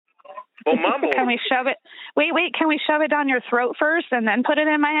Well, mumble. Can we shove it? Wait. Can we shove it down your throat first and then put it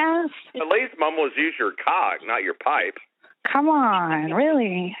in my ass? At least mumbles use your cock, not your pipe. Come on,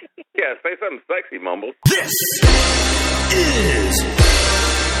 really? Yeah, say something sexy, Mumbles. This is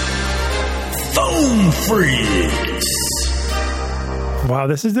Foam Freaks. Wow,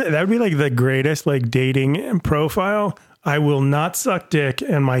 that would be like the greatest like dating profile. I will not suck dick,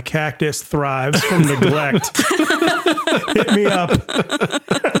 and my cactus thrives from neglect. Hit me up.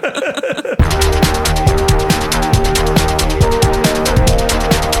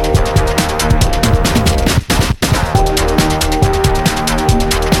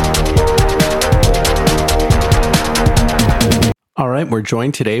 All right, we're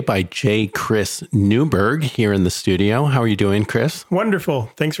joined today by J. Chris Newberg here in the studio. How are you doing, Chris? Wonderful.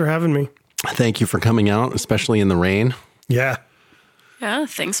 Thanks for having me. Thank you for coming out, especially in the rain. Yeah. Yeah,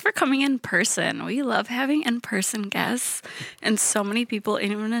 thanks for coming in person. We love having in-person guests. And so many people,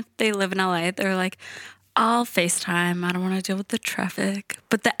 even if they live in LA, they're like, I'll FaceTime. I don't want to deal with the traffic.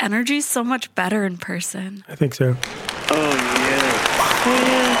 But the energy is so much better in person. I think so. Oh, yeah.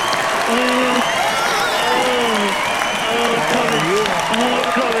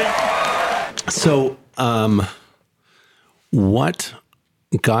 So, what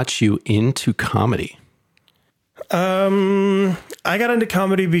got you into comedy? I got into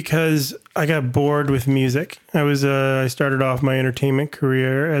comedy because I got bored with music. I started off my entertainment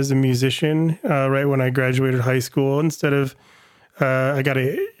career as a musician right when I graduated high school. Instead of I got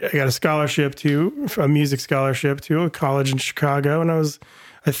a scholarship a music scholarship to a college in Chicago, and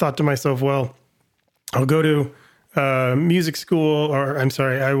I thought to myself, well, I'll go to music school, or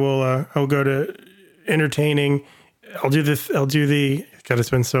I'll go to entertaining. God, it's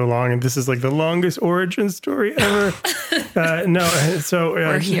been so long, and this is like the longest origin story ever.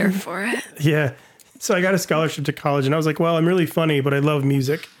 We're here for it. Yeah. So I got a scholarship to college, and I was like, well, I'm really funny, but I love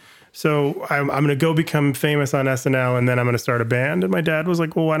music. So I'm going to go become famous on SNL, and then I'm going to start a band. And my dad was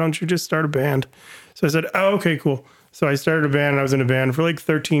like, well, why don't you just start a band? So I said, oh, okay, cool. So I started a band, and I was in a band for like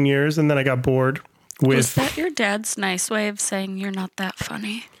 13 years, and then I got bored with... Was that your dad's nice way of saying you're not that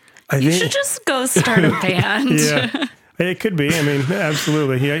funny? You should just go start a band. Yeah, it could be. I mean,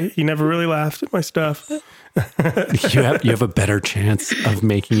 absolutely. He never really laughed at my stuff. You have a better chance of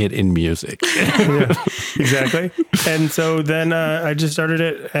making it in music. Yeah, exactly. And so then I just started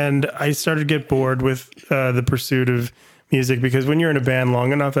it, and I started to get bored with the pursuit of music, because when you're in a band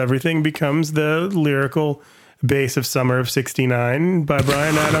long enough, everything becomes the lyrical bass of Summer of '69 by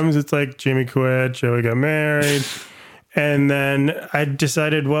Bryan Adams. It's like Jimmy quit, Joey got married. And then I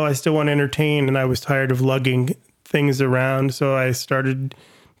decided, well, I still want to entertain, and I was tired of lugging things around, so I started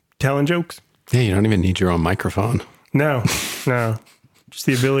telling jokes. Yeah, you don't even need your own microphone. No. Just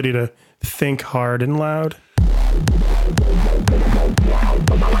the ability to think hard and loud.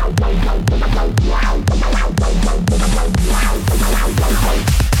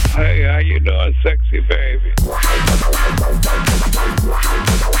 Hey, how you doing, sexy baby?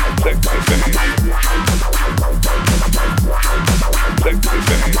 Sexy baby. Sexy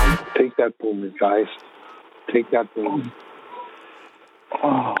baby. Take that boom, guys. Take that boom.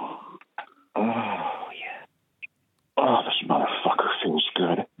 Oh, yeah. Oh, this motherfucker feels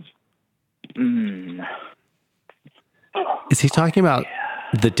good. Is he talking about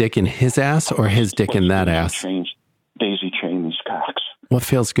the dick in his ass or his dick in that ass? Daisy chain these cocks. What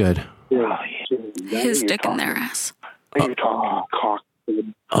feels good? Yeah. His dick in their ass. You're talking cock.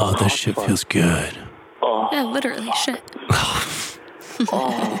 Oh, this shit feels good. Oh. Yeah, literally, shit.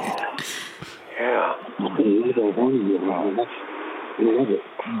 Oh. Yeah.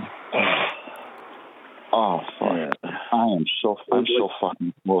 Oh, fuck. I'm so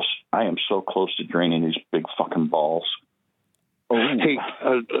fucking close. I am so close to draining these big fucking balls. Hey,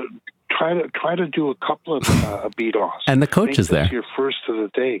 try to do a couple of beat offs. And the coach is there. Make this your first of the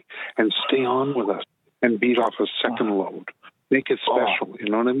day, and stay on with us, and beat off a second load. Make it special. You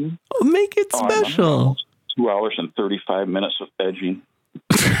know what I mean? Make it special. 2 hours and 35 minutes of edging.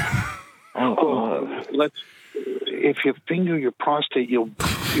 If you finger your prostate, you'll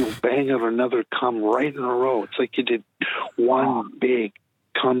bang out another cum right in a row. It's like you did one big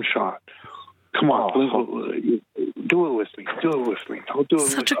cum shot. Come on, do it with me. I'll do it.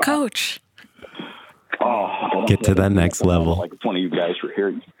 Such a coach. Get to that next level. Like if one of you guys were here,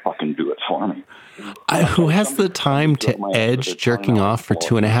 you fucking do it for me. Who has the time to edge jerking off for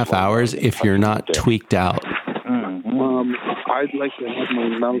 2.5 hours if you're not tweaked out? I'd like to have my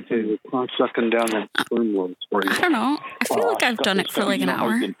mouth sucking down that sperm load for you. I don't know. I feel like I've done it for like an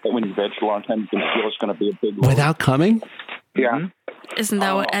hour. When you veg a long time, you can feel it's going to be a big load. Without coming? Yeah. Isn't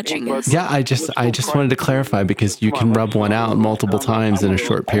that what etching is? Yeah, I just wanted to clarify because you can rub one out multiple times in a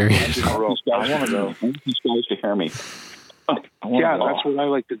short period. I want to go. I want these guys to hear me. Yeah, that's what I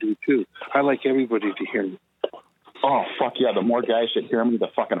like to do too. I like everybody to hear me. Oh fuck yeah! The more guys that hear me, the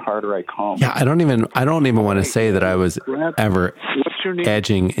fucking harder I come. Yeah, I don't even want to say that I was ever What's your name?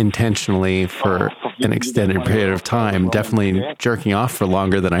 edging intentionally for an extended period of time. Definitely jerking off for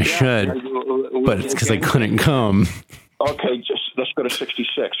longer than I should, but it's because I couldn't come. Okay, just let's go to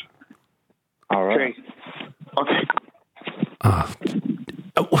 66. All right. Okay.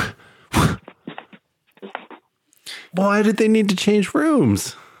 Why did they need to change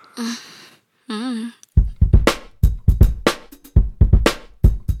rooms?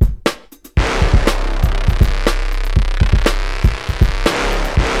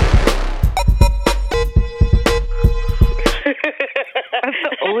 That's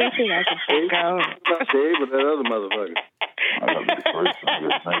the only thing I can think of. Not Dave, but that other motherfucker. I love the first and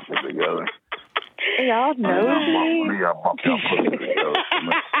good night together. Y'all nosy. We got bumped out together.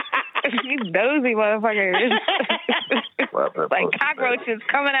 You nosy motherfuckers. Like cockroaches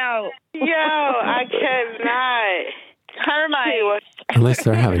coming out. Yo, I cannot. Termites. At least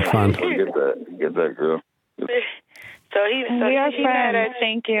they're having fun. Get that girl. So We are he mad friends. at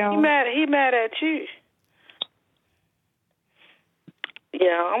Thank you. He mad at you.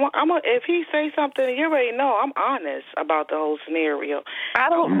 Yeah, if he say something, you already know I'm honest about the whole scenario. I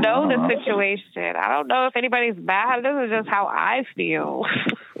don't know the situation. I don't know if anybody's mad. This is just how I feel.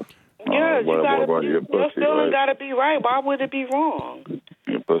 Yeah, you gotta about your your pussy, feeling right? gotta be right. Why would it be wrong?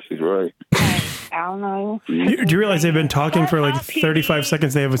 Your pussy's right. I don't know. Do you realize they've been talking for like 35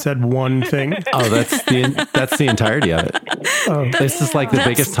 seconds? They haven't said one thing. Oh, that's the entirety of it. Oh. This is like the That's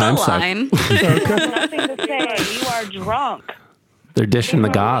biggest the time suck. line. Nothing to say. You are drunk. They're dishing the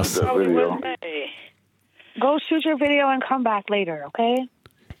goss. Video. Go shoot your video and come back later, okay?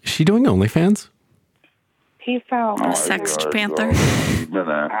 Is she doing OnlyFans? Peace out. A sexed panther.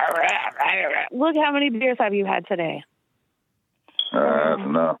 Look, how many beers have you had today? That's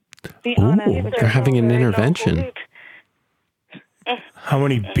enough. Be Ooh, honest. they're having an intervention. How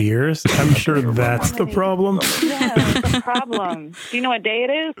many beers? I'm sure that's the problem. Yeah, that's the problem. Do you know what day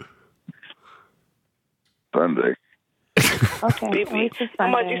it is? Sunday. Okay, at least it's How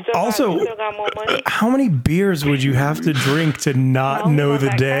much you Sunday. still Also, got? You still got more money? How many beers would you have to drink to not know the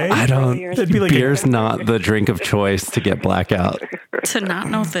day? I don't. It'd be like Beer's not the drink of choice to get blackout. To not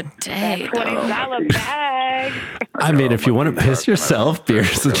know the day, though. $20 bag. I mean, if you want to piss yourself,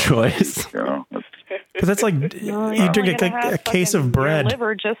 beer's a choice. You know, But that's like you drink a case of Your bread.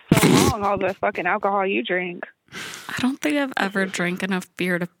 liver just so long, all the fucking alcohol you drink. I don't think I've ever drank enough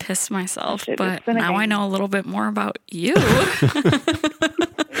beer to piss myself, Shit, but it's been a now I game. know a little bit more about you.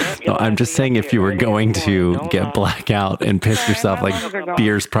 No, I'm just saying if you were going to get blackout and piss yourself, like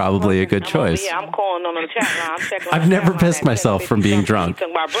beer's probably a good choice. Yeah, I'm calling on the chat line. I'm checking. I've never pissed myself from being drunk.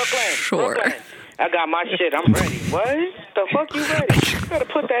 Brooklyn. Sure. Brooklyn. I got my shit. I'm ready. What? The fuck you ready? You better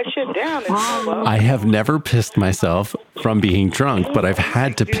put that shit down and show up. I have never pissed myself from being drunk, but I've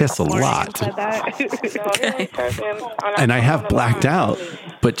had to piss a lot. And I have blacked out,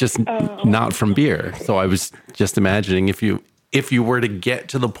 but just not from beer. So I was just imagining if you were to get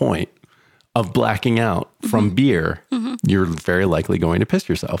to the point of blacking out from beer, you're very likely going to piss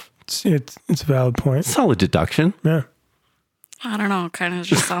yourself. It's a valid point. Solid deduction. Yeah. I don't know. It kind of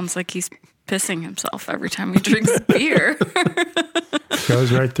just sounds like he's pissing himself every time he drinks beer.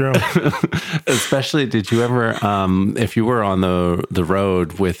 Goes right through 'em. Especially, did you ever, if you were on the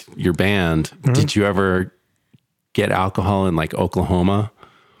road with your band, did you ever get alcohol in like Oklahoma?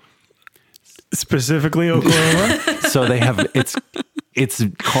 Specifically Oklahoma. So they have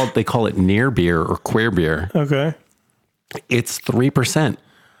they call it near beer or queer beer. Okay. It's 3%.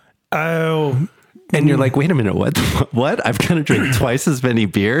 Oh, And you're like, wait a minute, what? I've got to drink twice as many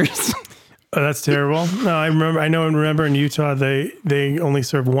beers. oh, that's terrible. No, I remember in Utah they only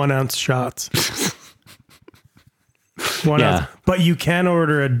serve 1 ounce shots. 1 ounce. But you can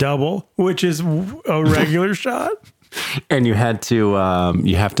order a double, which is a regular shot. And you have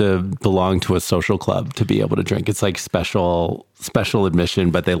to belong to a social club to be able to drink. It's like special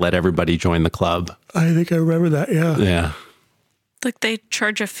admission, but they let everybody join the club. I think I remember that. Yeah. Yeah. Like they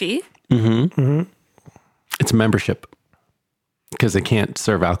charge a fee? It's membership because they can't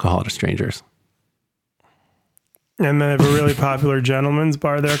serve alcohol to strangers. And they have a really popular gentleman's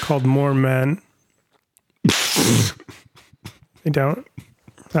bar there called More Men. They don't.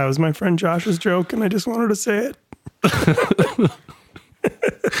 That was my friend Josh's joke, and I just wanted to say it.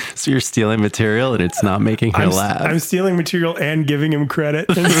 So you're stealing material and it's not making her laugh. I'm stealing material and giving him credit.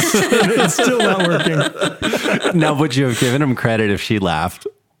 And it's still not working. Now, would you have given him credit if she laughed?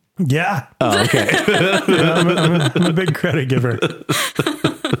 Yeah. Oh, okay. Yeah, I'm a big credit giver.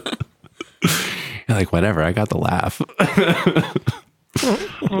 You're like, whatever, I got the laugh.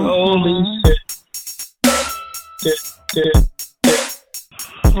 Holy shit.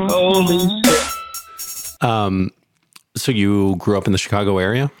 Holy shit. So you grew up in the Chicago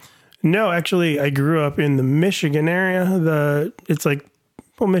area? No, actually, I grew up in the Michigan area. It's like,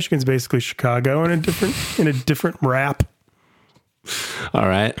 well, Michigan's basically Chicago in a different wrap. All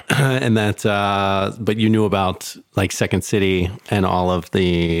right. And that, but you knew about like Second City and all of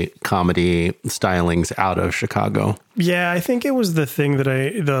the comedy stylings out of Chicago. Yeah, I think it was the thing that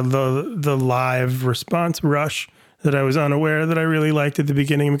the live response rush that I was unaware that I really liked at the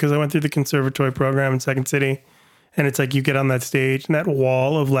beginning, because I went through the conservatory program in Second City, and it's like you get on that stage and that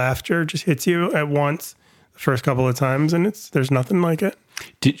wall of laughter just hits you at once the first couple of times, and there's nothing like it.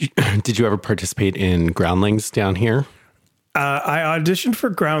 Did you ever participate in Groundlings down here? I auditioned for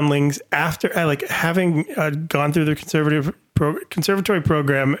Groundlings after having gone through the conservatory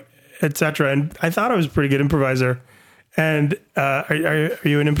program, etc. And I thought I was a pretty good improviser. And are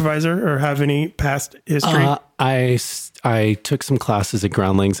you an improviser or have any past history? I took some classes at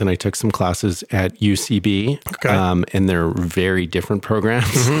Groundlings and I took some classes at UCB. Okay. And they're very different programs.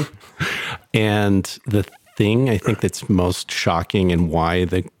 Mm-hmm. And the thing I think that's most shocking and why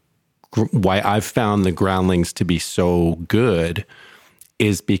I've found the Groundlings to be so good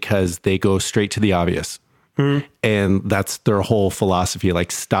is because they go straight to the obvious. Mm-hmm. And that's their whole philosophy.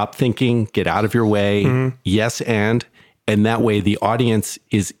 Like, stop thinking, get out of your way. Mm-hmm. Yes. And that way the audience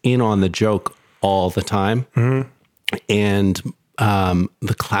is in on the joke all the time. Mm-hmm. And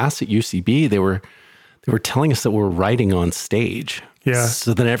the class at UCB, they were telling us that we're writing on stage. Yeah.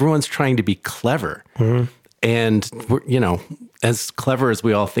 So then everyone's trying to be clever. Mm-hmm. And we're, as clever as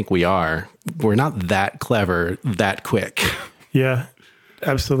we all think we are, we're not that clever that quick. Yeah,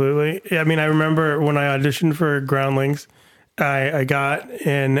 absolutely. Yeah, I mean, I remember when I auditioned for Groundlings, I got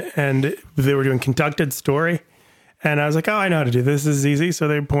in and they were doing conducted story. And I was like, oh, I know how to do this. This is easy. So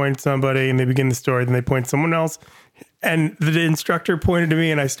they point somebody and they begin the story. Then they point someone else. And the instructor pointed to me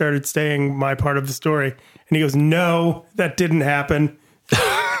and I started saying my part of the story. And he goes, no, that didn't happen.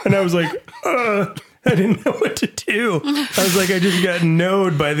 And I was like, I didn't know what to do. I was like, I just got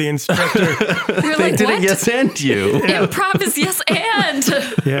no'd by the instructor. They didn't yes and you. Yeah. Improv is yes and.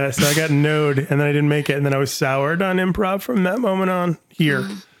 Yeah, so I got no'd and then I didn't make it. And then I was soured on improv from that moment on here.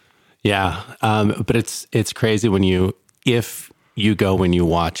 Yeah, but it's crazy if you go and you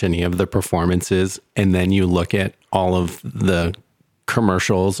watch any of the performances and then you look at all of the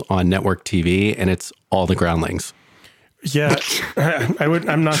commercials on network TV and it's all the Groundlings. Yeah,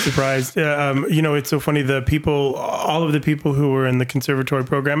 I'm not surprised. It's so funny. All of the people who were in the conservatory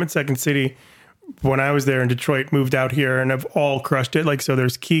program at Second City, when I was there in Detroit, moved out here and have all crushed it. Like, so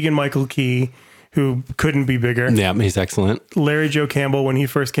there's Keegan-Michael Key, who couldn't be bigger. Yeah, he's excellent. Larry Joe Campbell, when he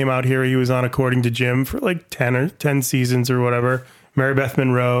first came out here, he was on According to Jim for like 10 seasons or whatever. Mary Beth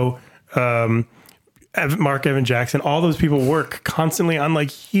Monroe, Mark Evan Jackson, all those people work constantly on like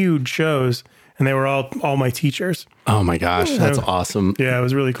huge shows. And they were all my teachers. Oh my gosh, that's awesome. Yeah, it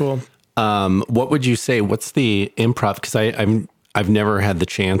was really cool. What would you say? What's the improv? Because I've never had the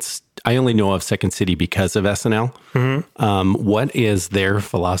chance. I only know of Second City because of SNL. Mm-hmm. What is their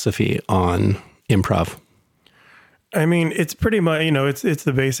philosophy on improv? I mean, it's pretty much, it's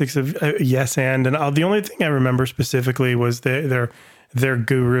the basics of yes and the only thing I remember specifically was their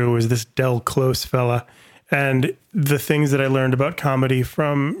guru was this Del Close fella. And the things that I learned about comedy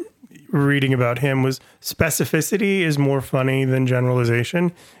from reading about him was specificity is more funny than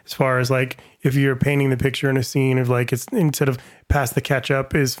generalization, as far as like if you're painting the picture in a scene of like, it's instead of pass the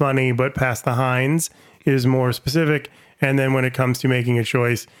ketchup is funny, but pass the Heinz is more specific. And then when it comes to making a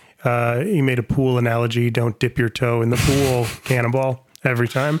choice, he made a pool analogy. Don't dip your toe in the pool, cannonball every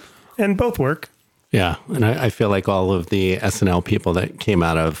time. And both work. Yeah. And I feel like all of the SNL people that came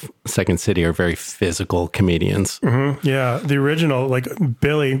out of Second City are very physical comedians. Mm-hmm. Yeah. The original, like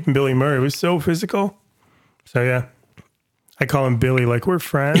Billy Murray was so physical. So yeah, I call him Billy like we're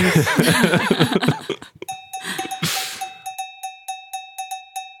friends.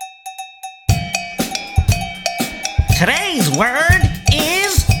 Today's word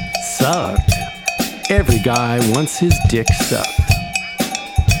is sucked. Every guy wants his dick sucked.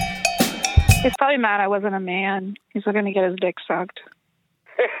 He's probably mad I wasn't a man. He's looking to get his dick sucked.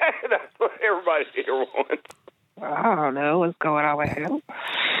 That's what everybody here wants. I don't know what's going on with him.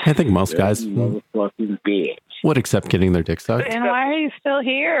 I think most guys Motherfucking bitch. would accept getting their dick sucked. And why are you still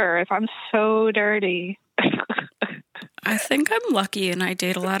here if I'm so dirty? I think I'm lucky, and I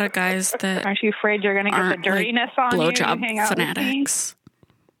date a lot of guys that aren't you afraid you're going to get the aren't dirtiness on you? blowjob Hang out with me? fanatics.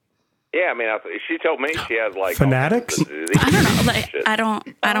 Yeah, I mean, she told me she has like Fanatics? I don't know. Like,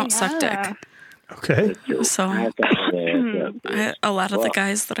 I don't suck dick. Okay. So a lot of the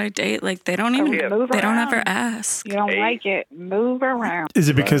guys that I date, like they don't ever ask. You don't like it? Move around. Is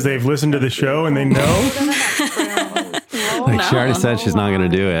it because they've listened to the show and they know? Like she already said she's not going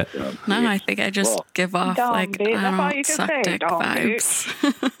to do it. No, I think I just give off like I don't suck dick vibes.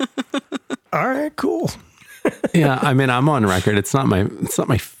 All right, cool. Yeah, I mean, I'm on record. It's not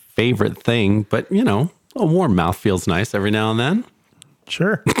my favorite thing, but you know, a warm mouth feels nice every now and then.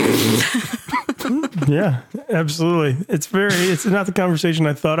 Sure. Yeah, absolutely. It's not the conversation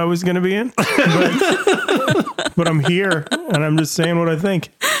I thought I was going to be in, but I'm here and I'm just saying what I think.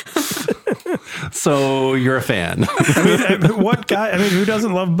 So you're a fan. I mean, what guy? I mean, who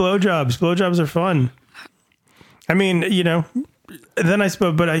doesn't love blowjobs? Blowjobs are fun. I mean, you know, then I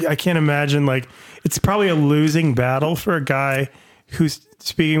suppose, but I can't imagine, like, it's probably a losing battle for a guy who's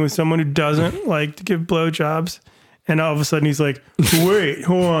speaking with someone who doesn't like to give blowjobs. And all of a sudden he's like, wait,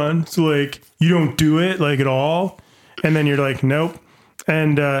 hold on. So like, you don't do it like at all. And then you're like, nope.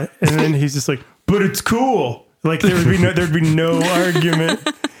 And then he's just like, but it's cool. Like there'd be no argument.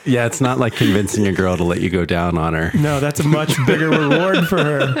 Yeah. It's not like convincing a girl to let you go down on her. No, that's a much bigger reward for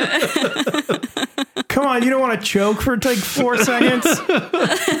her. Come on. You don't want to choke for like 4 seconds.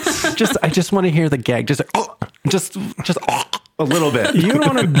 I just want to hear the gag. Just a little bit. You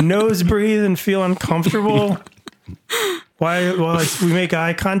don't want to nose breathe and feel uncomfortable. Why? Well, we make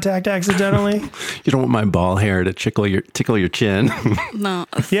eye contact accidentally. You don't want my ball hair to tickle your chin. No.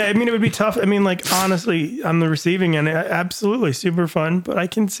 Yeah, I mean, it would be tough. I mean, like, honestly, on the receiving end, absolutely super fun. But I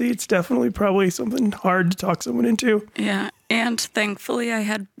can see it's definitely probably something hard to talk someone into. Yeah, and thankfully I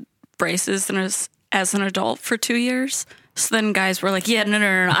had braces as an adult for 2 years. So then guys were like, "Yeah,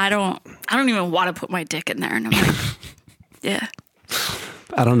 no, I don't even want to put my dick in there." And I'm like, "Yeah."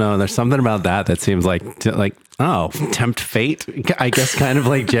 I don't know. There's something about that seems like, oh, tempt fate. I guess kind of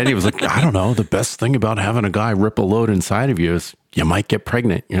like Jenny was like, I don't know. The best thing about having a guy rip a load inside of you is you might get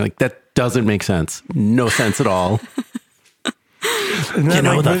pregnant. You're like, that doesn't make sense. No sense at all. You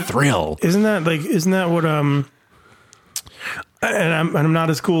know, like, the thrill. Isn't that what, and I'm not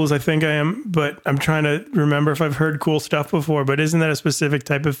as cool as I think I am, but I'm trying to remember if I've heard cool stuff before, but isn't that a specific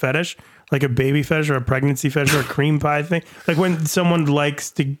type of fetish? Like a baby fetish or a pregnancy fetish or a cream pie thing? Like when someone likes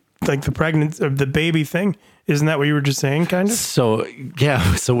to, like the pregnancy of the baby thing, isn't that what you were just saying kind of? So,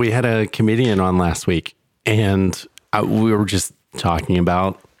 yeah. So we had a comedian on last week and we were just talking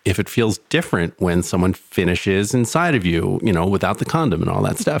about if it feels different when someone finishes inside of you, you know, without the condom and all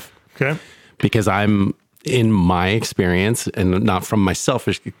that stuff. Okay. Because in my experience, and not from my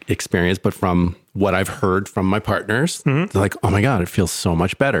selfish experience, but from what I've heard from my partners, they're like, oh my God, it feels so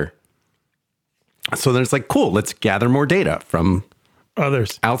much better. So then it's like, cool, let's gather more data from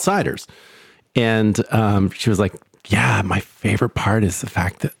others, outsiders. And she was like, yeah, my favorite part is the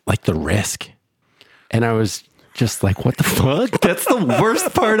fact that like the risk. And I was just like, what the fuck? That's the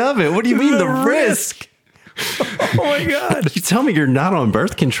worst part of it. What do you mean the risk? Oh my God. You tell me you're not on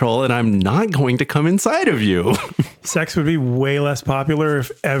birth control and I'm not going to come inside of you. Sex would be way less popular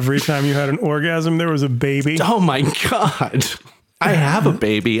if every time you had an orgasm, there was a baby. Oh my God. I have a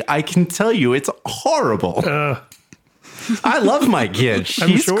baby. I can tell you it's horrible. I love my kid.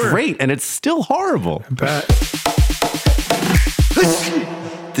 She's great and it's still horrible. I bet.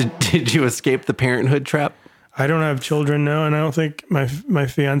 Did you escape the parenthood trap? I don't have children now, and I don't think my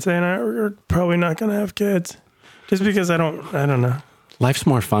fiance and I are probably not going to have kids, just because I don't know. Life's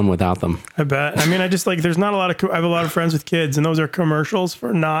more fun without them. I bet. I mean, I just like there's not a lot of. I have a lot of friends with kids, and those are commercials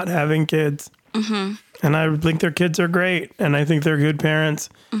for not having kids. Mm-hmm. And I think their kids are great, and I think they're good parents,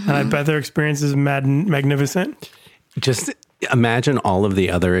 and I bet their experience is magnificent. Just imagine all of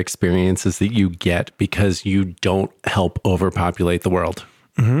the other experiences that you get because you don't help overpopulate the world.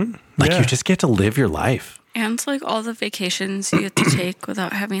 Mm-hmm. Like you just get to live your life. And like all the vacations you get to take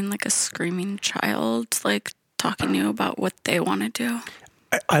without having like a screaming child, like talking to you about what they want to do.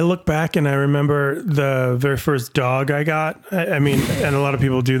 I look back and I remember the very first dog I got. I mean, and a lot of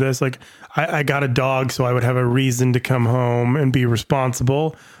people do this. Like I got a dog so I would have a reason to come home and be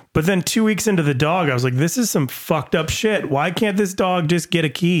responsible. But then 2 weeks into the dog, I was like, this is some fucked up shit. Why can't this dog just get a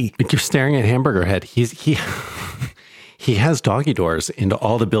key? You're staring at Hamburger Head. He has doggy doors into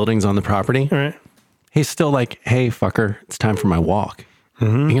all the buildings on the property. All right. He's still like, hey, fucker, it's time for my walk.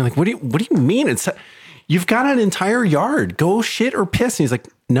 Mm-hmm. And you're like, what do you mean? You've got an entire yard. Go shit or piss. And he's like,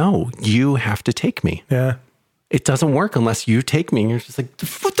 no, you have to take me. Yeah. It doesn't work unless you take me. And you're just like,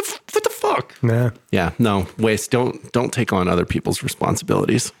 what the fuck? Yeah. Yeah. No, waste. Don't take on other people's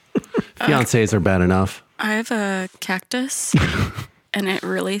responsibilities. Fiancés are bad enough. I have a cactus, and it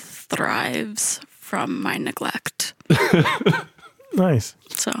really thrives from my neglect. Nice.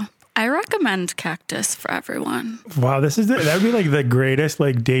 So I recommend cactus for everyone. Wow, that'd be like the greatest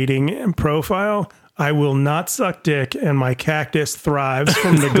like dating profile. I will not suck dick, and my cactus thrives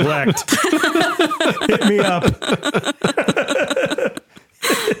from neglect. Hit me up.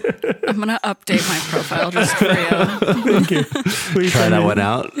 I'm gonna update my profile just for you. Thank you. Please Try that one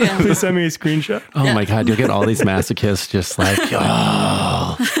out. Yeah. Please send me a screenshot. Oh my God, you'll get all these masochists just like,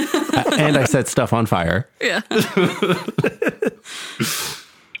 oh. And I set stuff on fire. Yeah.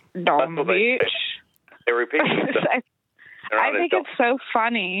 Dumb bitch. They repeat themselves. I think it's so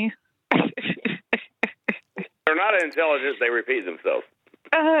funny. They're not intelligent. They repeat themselves.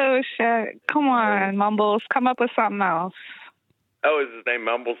 Oh, shit. Come on, Mumbles. Come up with something else. Oh, is his name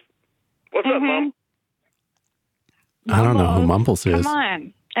Mumbles? What's up, Mum? I don't know who Mumbles is. Come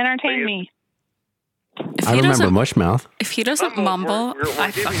on. Entertain me. I remember Mushmouth. If he doesn't mumble,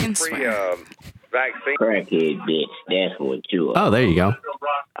 I fucking swear. Vaccine. Crackhead bitch. That's what you are. Oh, there you go.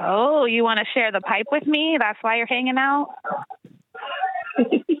 Oh, you want to share the pipe with me? That's why you're hanging out?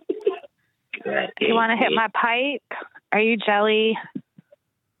 You want to hit my pipe? Are you jelly?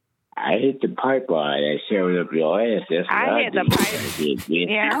 I hit the pipe on it. I shoved up your ass. That's what I hit the pipe.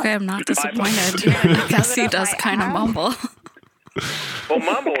 Yeah. Okay, I'm not disappointed. I guess he does kind of mumble. Well,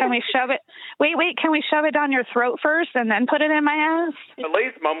 mumble. Can we shove it? Wait. Can we shove it down your throat first and then put it in my ass? At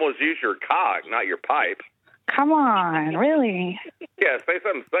least mumbles use your cock, not your pipe. Come on, really? Yeah, say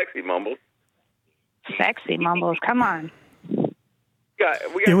something sexy, Mumbles. Sexy Mumbles. Come on.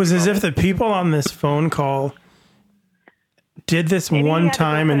 It was as if the people on this phone call did this one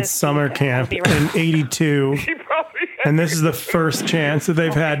time in summer camp in '82, and this is the first chance that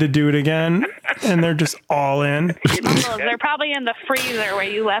they've had to do it again, and they're just all in. Mumbles, they're probably in the freezer where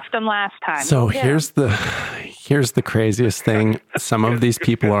you left them last time. So here's the craziest thing. Some of these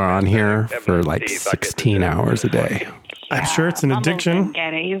people are on here for like 16 hours a day. I'm sure it's an addiction.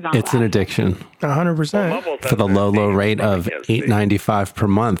 It's an addiction. 100%. For the low rate of $8.95 per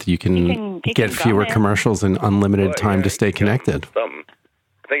month, you can get fewer commercials and unlimited time to stay connected.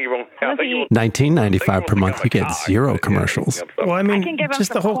 $19.95 per month, you get zero commercials. Well, I mean,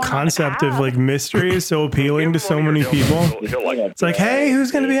 just the whole concept of like mystery is so appealing to so many people. It's like, hey,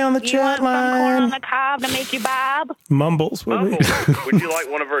 who's going to be on the chat line? On the cob to make you bob? Mumbles. Would you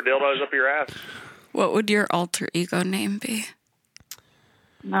like one of her dildos up your ass? What would your alter ego name be?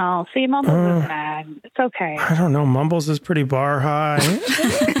 No, see, Mumbles is bad. It's okay. I don't know. Mumbles is pretty bar high.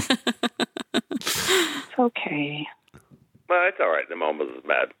 It's okay. Well, it's all right. The Mumbles is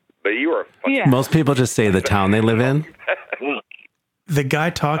bad. But you are yeah. Most people just say the town they live in. The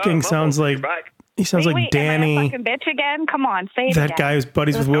guy talking sounds like he sounds like Danny. Am I a fucking bitch again? Come on, say it that again. guy who's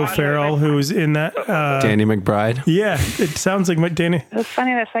buddies with Will Ferrell, who's in that. Danny McBride. Yeah, it sounds like Danny. It was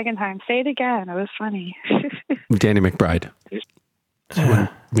funny the second time. Say it again. It was funny. Danny McBride. Do you want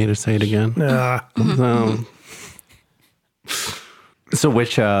me to say it again? So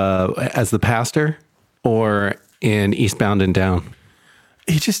which, as the pastor or in Eastbound and Down?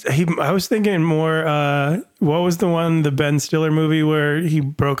 I was thinking more, what was the Ben Stiller movie where he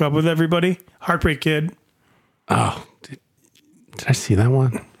broke up with everybody? Heartbreak Kid. Oh, did I see that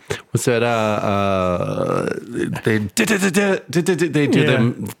one? What's that? They do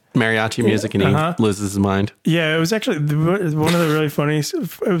the mariachi music and he loses his mind. Yeah, it was actually one of the really funny.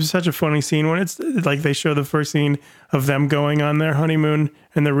 It was such a funny scene when it's like they show the first scene of them going on their honeymoon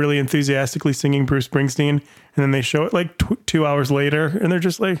and they're really enthusiastically singing Bruce Springsteen, and then they show it like 2 hours later and they're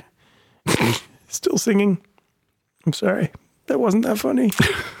just like still singing. I'm sorry, that wasn't that funny.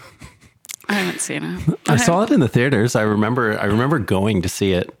 I haven't seen it. I saw it in the theaters. I remember going to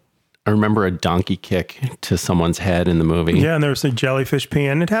see it. I remember a donkey kick to someone's head in the movie. Yeah, and there was a jellyfish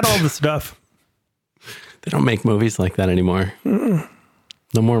peeing. It had all the stuff. They don't make movies like that anymore. No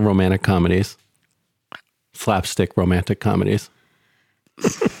more romantic comedies. Slapstick romantic comedies.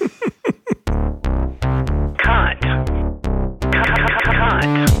 Cunt.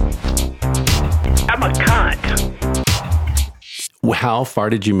 I'm a cunt. How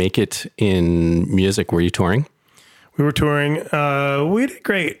far did you make it in music? Were you touring? We were touring. We did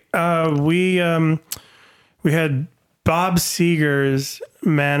great. We had Bob Seger's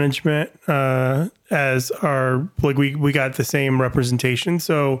management as our we got the same representation,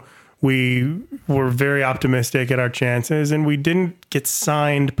 so we were very optimistic at our chances, and we didn't get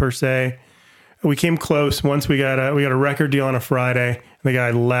signed per se. We came close once we got a record deal on a Friday. The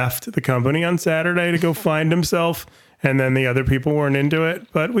guy left the company on Saturday to go find himself, and then the other people weren't into it.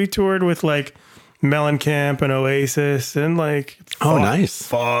 But we toured with like Mellencamp and Oasis and like nice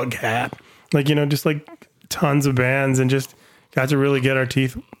Fog Hat, like just like tons of bands, and just got to really get our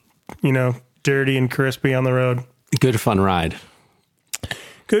teeth, dirty and crispy on the road. Good fun ride.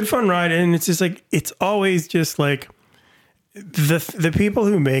 Good fun ride, and it's just like it's always just like the people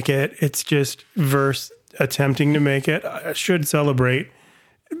who make it. It's just verse attempting to make it. I should celebrate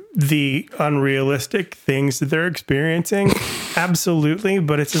the unrealistic things that they're experiencing, absolutely.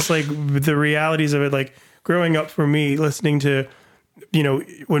 But it's just like the realities of it. Like growing up for me, listening to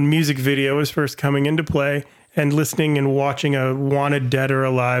when music video was first coming into play, and listening and watching a Wanted Dead or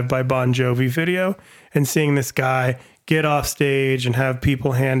Alive by Bon Jovi video, and seeing this guy get off stage and have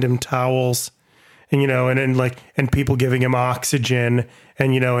people hand him towels, and and people giving him oxygen,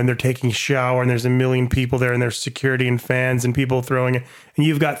 and and they're taking a shower, and there's a million people there, and there's security and fans and people throwing it, and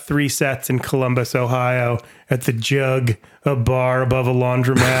you've got 3 sets in Columbus, Ohio at the Jug, a bar above a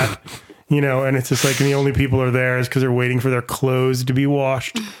laundromat. And it's just like, and the only people are there is because they're waiting for their clothes to be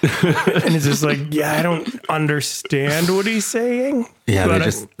washed. And it's just like, I don't understand what he's saying. Yeah,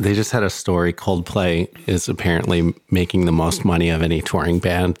 they just had a story. Coldplay is apparently making the most money of any touring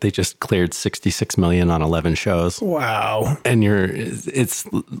band. They just cleared $66 million on 11 shows. Wow. And it's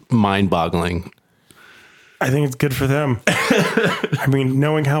mind-boggling. I think it's good for them. I mean,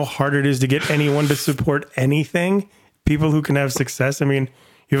 knowing how hard it is to get anyone to support anything, people who can have success. I mean,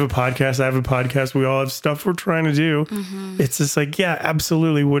 you have a podcast, I have a podcast, we all have stuff we're trying to do. Mm-hmm. It's just like, yeah,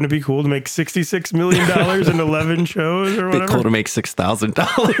 absolutely. Wouldn't it be cool to make $66 million in 11 shows or whatever? Be cool to make $6,000.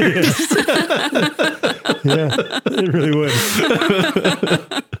 Yeah, it really would.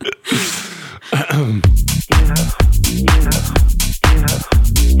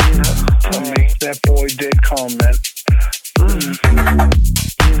 That boy did come, man.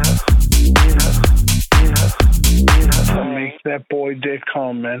 That boy did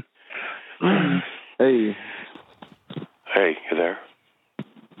come, man. Hey. Hey, you there?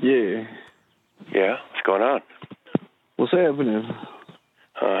 Yeah. Yeah? What's going on? What's happening?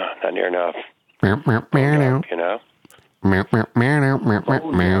 Not near enough. You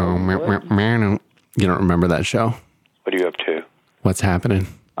don't remember that show? What are you up to? What's happening?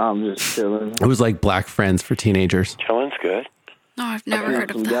 I'm just chilling. It was like Black Friends for teenagers. Chilling's good. No, I've never heard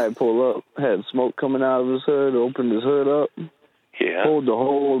of some that. guy pull up, had smoke coming out of his hood, opened his hood up, pulled the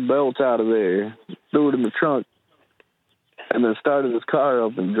whole belt out of there, threw it in the trunk, and then started his car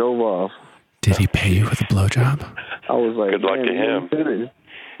up and drove off. Did he pay you with a blowjob? I was like, good luck to him.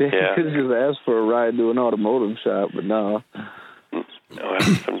 He could have just asked for a ride to an automotive shop, but no. No,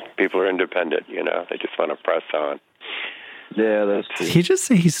 some people are independent, they just want to press on. Yeah, that's true. Did he just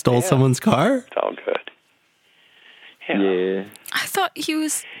say he stole someone's car? It's all good. Yeah. I thought he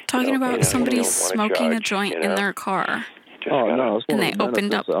was talking about somebody smoking a joint in their car. No. And they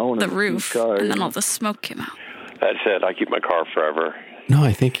opened up the roof, and then all the smoke came out. That's it. I keep my car forever. No,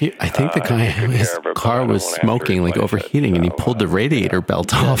 I think the guy, his car was smoking, like overheating, and he pulled the radiator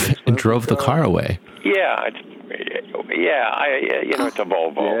belt off and drove the car away. Yeah, it's a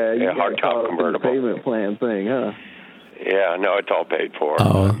Volvo, hardtop convertible. Payment plan thing, huh? Yeah, no, it's all paid for.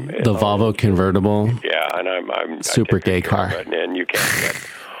 Oh, the Volvo convertible. Yeah, and I'm super gay car, and you can't get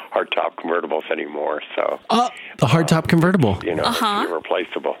hardtop convertibles anymore. So the hardtop convertible, it's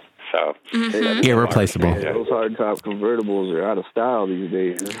irreplaceable. So irreplaceable. Those hardtop convertibles are out of style these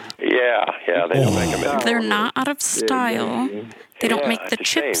days. Yeah, they don't make them anymore. They're not out of style. They don't make the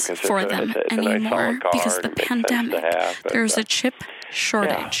chips for them anymore because of the pandemic. There's a chip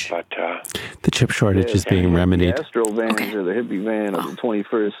shortage. Yeah, but, the chip shortage is being remedied. The Astro vans are the hippie van of the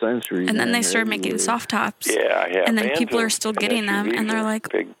 21st century. And then they started making soft tops. Yeah. And then people are still getting them, and they're like,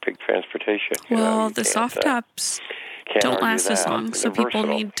 big transportation. Well, the soft tops don't last as long, so people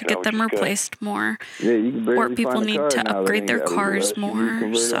need to get them replaced more. Yeah, you can or people need to upgrade their cars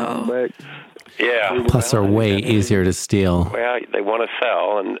more. So. Yeah. Plus, they're way easier to steal. Well, they want to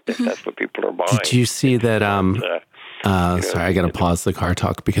sell, and if that's what people are buying. Did you see that? Sorry, I got to pause the car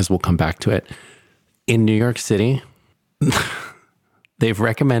talk because we'll come back to it. In New York City, they've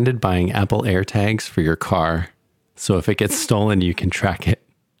recommended buying Apple AirTags for your car, so if it gets stolen, you can track it.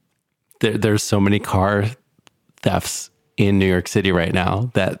 There's so many car thefts in New York City right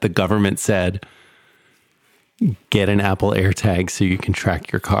now that the government said, get an Apple AirTag so you can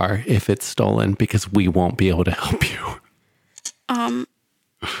track your car if it's stolen, because we won't be able to help you.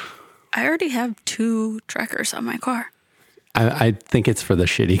 I already have 2 trackers on my car. I think it's for the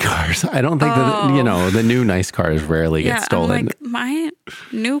shitty cars. I don't think that, the new nice cars rarely get stolen. Like, my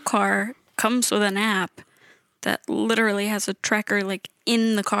new car comes with an app that literally has a tracker like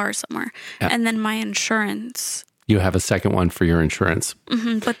in the car somewhere. Yeah. And then my insurance. You have a second one for your insurance.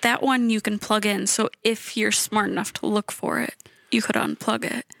 But that one you can plug in. So if you're smart enough to look for it, you could unplug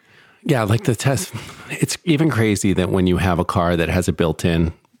it. Yeah, like the test. It's even crazy that when you have a car that has a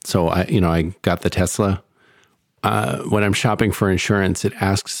built-in. So I got the Tesla. When I'm shopping for insurance, it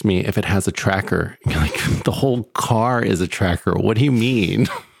asks me if it has a tracker. Like, the whole car is a tracker. What do you mean?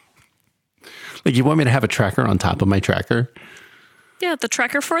 Like, you want me to have a tracker on top of my tracker? Yeah, the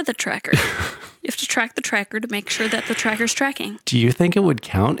tracker for the tracker. You have to track the tracker to make sure that the tracker's tracking. Do you think it would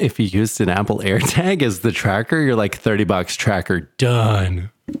count if you used an Apple AirTag as the tracker? You're like, $30 tracker, done.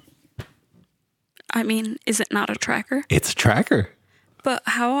 I mean, is it not a tracker? It's a tracker. But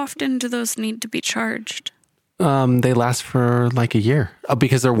how often do those need to be charged? They last for like a year.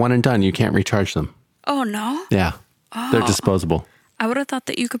 Because they're one and done. You can't recharge them. Oh, no? Yeah. They're disposable. I would have thought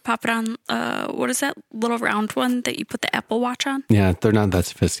that you could pop it on, what is that little round one that you put the Apple Watch on? Yeah, they're not that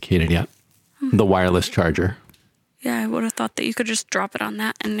sophisticated yet. The wireless charger. Yeah, I would have thought that you could just drop it on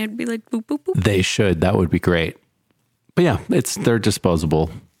that and it'd be like boop, boop, boop. They should. That would be great. But yeah, they're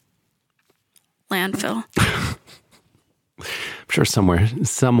disposable. Landfill. I'm sure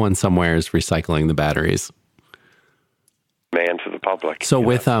someone somewhere is recycling the batteries. Man to the public. So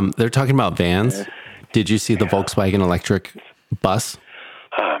with, they're talking about vans. Did you see the Volkswagen electric bus?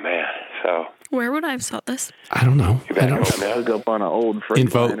 Oh, man. So. Where would I have saw this? I don't know. I hooked up on an old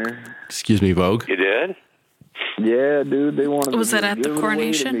Freightliner. Excuse me, Vogue. You did? Yeah, dude. They wanted. Was it at the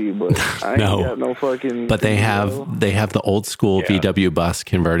coronation? But I ain't got no fucking. But they have the old school VW bus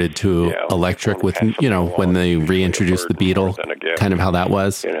converted to electric with when they reintroduced the Beetle, kind of how that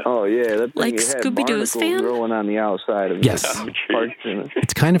was. Oh yeah, that thing like Scooby-Doo's fan growing on the outside of it. Yes,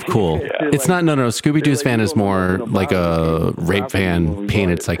 it's kind of cool. It's not Scooby-Doo's van is more like a rape van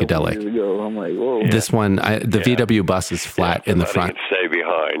painted psychedelic. I'm like, whoa. This one, the VW bus is flat in the front. Stay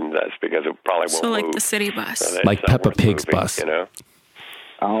behind. That's because it probably won't So like move. the city bus. Like Peppa Pig's bus. I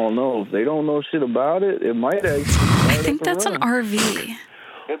don't know. If they don't know shit about it, it might actually. I think that's an RV.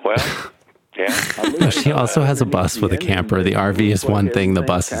 Well, yeah. She also has a bus with a camper. The RV is one thing. The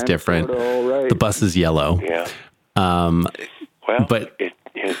bus is different. The bus is yellow. Yeah. But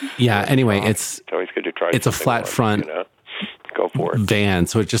anyway, it's always good to try. It's a flat front. Go for it. Van,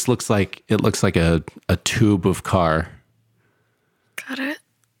 so it looks like a tube of car. Got it.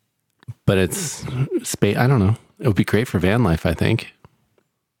 But it's space. I don't know. It would be great for van life, I think.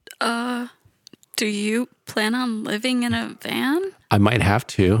 Do you plan on living in a van? I might have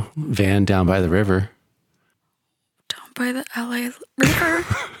to. Van down by the river. Down by the LA River?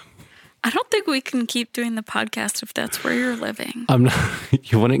 I don't think we can keep doing the podcast if that's where you're living. I'm not.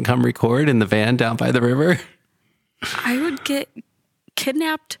 You wouldn't come record in the van down by the river? I would get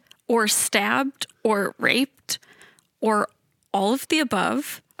kidnapped or stabbed or raped or all of the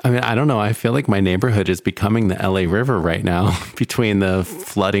above. I mean, I don't know. I feel like my neighborhood is becoming the LA River right now between the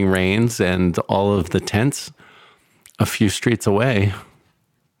flooding rains and all of the tents a few streets away.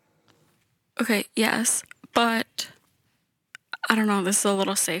 Okay, yes, but I don't know. This is a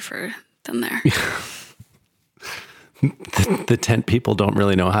little safer than there. The tent people don't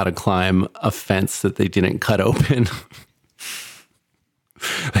really know how to climb a fence that they didn't cut open.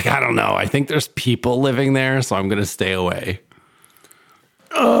 Like, I don't know. I think there's people living there, so I'm going to stay away.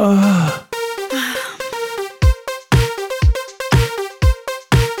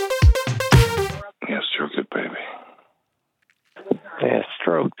 Yeah, stroke it, baby. Yeah,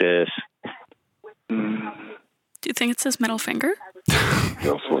 stroke this. Do you think it's his middle finger?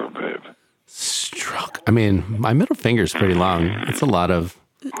 Go for it, babe. Stroke. I mean, my middle finger's pretty long. It's a lot of...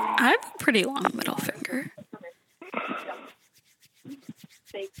 I have a pretty long middle finger.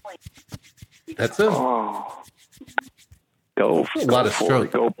 That's it. Go a lot of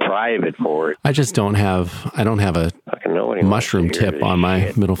stroke. Go private for it. I just don't have... I don't have a mushroom tip on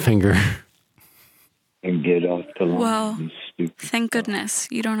my middle finger. And get off the line. Well, thank goodness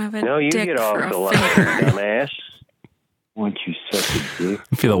you don't have a No, you dick get for off the a line, finger. dumbass. Once you suck a dick.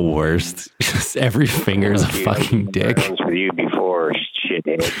 I feel the worst. Just every finger is a fucking dick. With you before,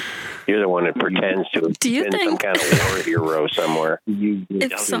 shithead. You're the one that pretends to have Do you been think some kind of war hero somewhere.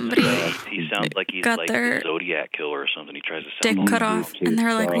 if somebody he sounds like he's got like their the Zodiac killer or something, he tries to dick sound cut off and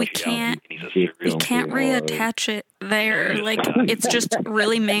they're like, we can't reattach it there. Like, it's just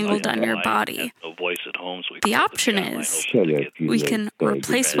really mangled on your body. no voice at home, so The option is we can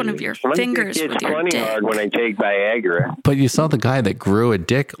replace one of your fingers It's with your plenty dick. hard when I take Viagra. But you saw the guy that grew a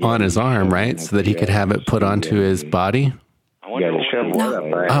dick on his arm, right? So that he could have it put onto his body. I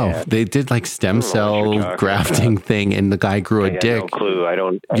wonder Oh, they did like stem cell grafting thing, and the guy grew a dick. No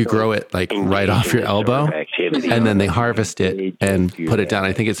clue. You grow it like right off your elbow, and then they harvest it and put it down.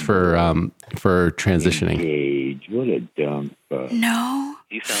 I think it's for transitioning. What a dump. No.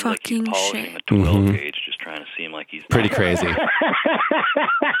 He sounds like he's polishing shit. the 12 gauge, just trying to seem like he's pretty crazy.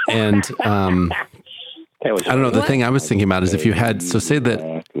 And I don't know. The thing I was thinking about is if you had, so say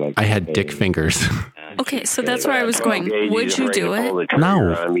that I had dick fingers. Okay, so that's where I was going. Would you do it?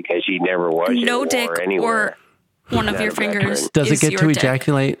 No. Because he never was. No dick or one of your fingers. Does it get to dick.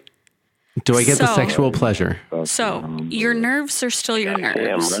 ejaculate? Do I get the sexual pleasure? So your nerves are still your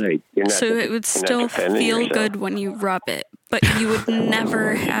nerves. Damn right. So it would still feel good when you rub it, but you would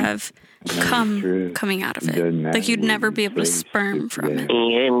never have cum coming out of it. Like you'd never be able to sperm from it.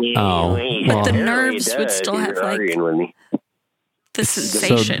 Oh, but the nerves would still have like the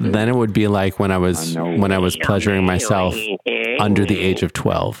sensation. So then it would be like when I was pleasuring myself under the age of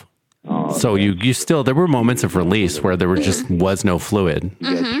 12. So you still, there were moments of release where there was no fluid,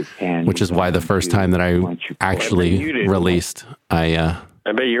 which is why the first time that I actually released, I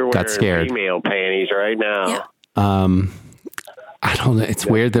bet you're got scared. Female panties right now. I don't know. It's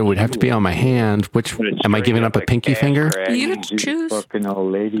weird that it would have to be on my hand. Which am I giving up a pinky finger? You choose.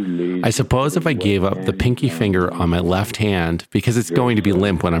 I suppose if I gave up the pinky finger on my left hand, because it's going to be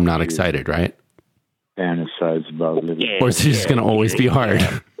limp when I'm not excited, right? Fantasize about living. Or is it just going to always be hard?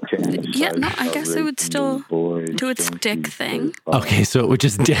 Yeah, no, I guess it would still do its dick thing. Okay, so it would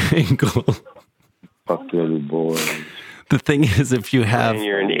just dangle. Fuck little boys. The thing is, if you have,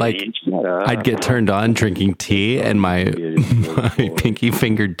 like, I'd get turned on drinking tea and my pinky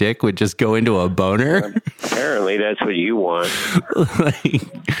finger dick would just go into a boner. Apparently, that's what you want.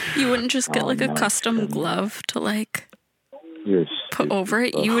 You wouldn't just get like a custom glove to like put over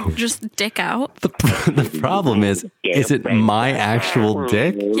it. You would just dick out. The problem is it my actual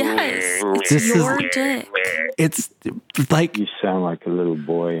dick? Yes, it's your dick. It's like you sound like a little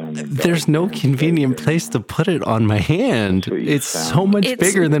boy. There's no convenient place to put it on my hand. It's so much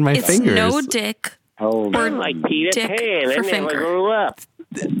bigger than my fingers. It's no dick or like Peter dick Pan. for I never finger. grew up.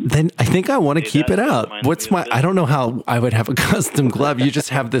 Then I think I want to keep it out. I don't know how I would have a custom glove. You just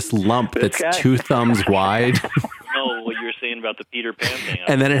have this lump that's 2 thumbs wide. No, what you were saying about the Peter Pan thing.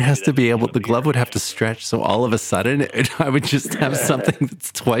 And then it has to be able, the glove would have to stretch. So all of a sudden, I would just have something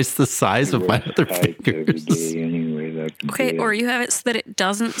that's twice the size of my other fingers. Okay, or you have it so that it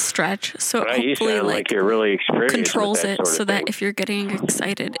doesn't stretch. So it You hopefully sound like you're really experienced with controls that it sort of so that thing. if you're getting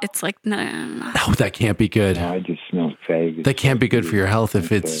excited, it's like, no. No, that can't be good. I just smell faggots. That can't be good for your health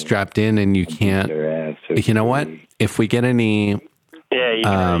if it's strapped in and you can't. You know what? If we get any... Yeah, you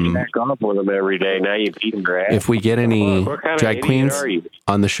can back off with them every day. Now you beat them grass. If we get any What kind of drag idiot queens are you?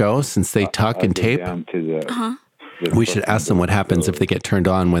 on the show, since they tuck and tape, we should ask them what happens if they get turned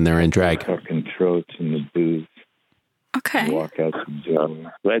on when they're in drag. Fucking throats in the booth. Okay. Walk out the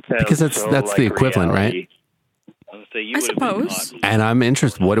door. Because that's the equivalent, right? I suppose. And I'm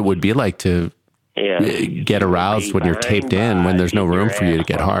interested what it would be like to get aroused when you're taped in, when there's no room for you to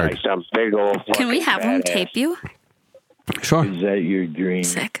get hard. Can we have them tape you? Sure. Is that your dream?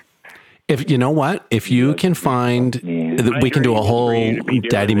 Sick. If you know what, if you can find, we can do a whole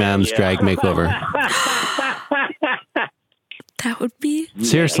Daddy Mam's drag makeover. That would be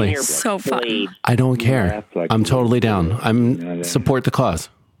Seriously. so fun. I don't care. I'm totally down. I'm support the cause.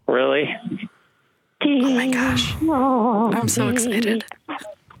 Really? Oh my gosh. I'm so excited.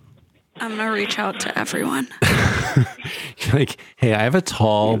 I'm going to reach out to everyone. Like, hey, I have a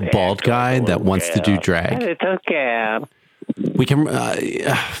tall, bald guy that wants to do drag. It's okay. We can,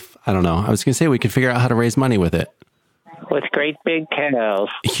 I don't know. I was going to say we could figure out how to raise money with it. With great big cows.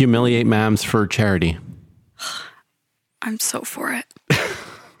 Humiliate mams for charity. I'm so for it.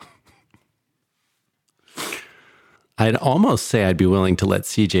 I'd almost say I'd be willing to let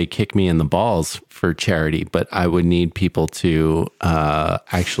CJ kick me in the balls for charity, but I would need people to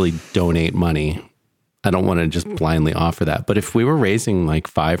actually donate money. I don't want to just blindly offer that. But if we were raising like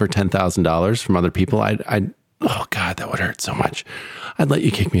 $5,000 or $10,000 from other people, I'd oh God, that would hurt so much. I'd let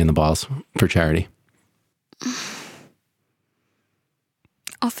you kick me in the balls for charity.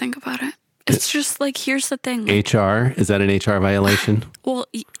 I'll think about it. It's just like, here's the thing. HR, is that an HR violation? Well,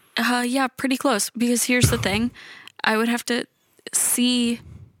 yeah, pretty close. Because here's the thing. I would have to see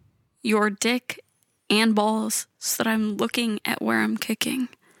your dick and balls so that I'm looking at where I'm kicking.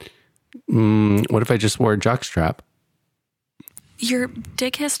 What if I just wore a jockstrap? Your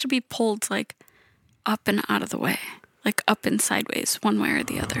dick has to be pulled like up and out of the way, like up and sideways, one way or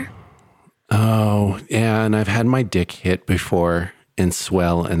the other. Oh, yeah, and I've had my dick hit before and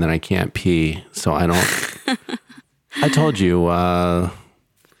swell, and then I can't pee, so I don't. I told you,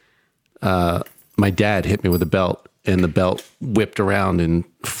 my dad hit me with a belt, and the belt whipped around and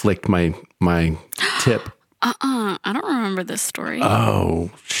flicked my tip. I don't remember this story. Oh,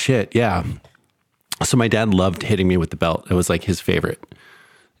 shit. Yeah. So my dad loved hitting me with the belt. It was like his favorite.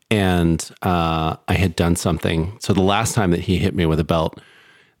 And I had done something. So the last time that he hit me with a belt,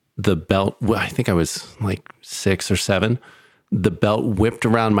 I think I was like 6 or 7. The belt whipped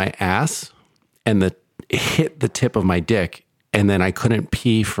around my ass and hit the tip of my dick. And then I couldn't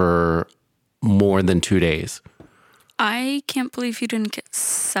pee for more than 2 days. I can't believe you didn't get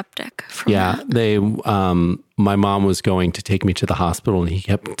septic from that. My mom was going to take me to the hospital, and he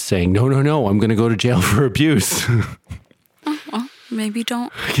kept saying, no, I'm going to go to jail for abuse. Oh, well, maybe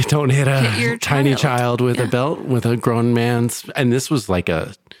don't hit a tiny child with a belt, with a grown man's. And this was like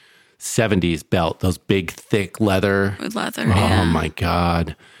a 70s belt, those big, thick leather. With leather, Oh, my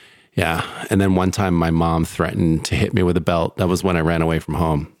God. Yeah. And then one time my mom threatened to hit me with a belt. That was when I ran away from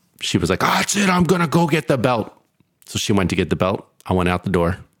home. She was like, that's it, I'm going to go get the belt. So she went to get the belt. I went out the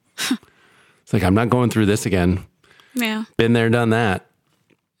door. It's like, I'm not going through this again. Yeah. Been there, done that.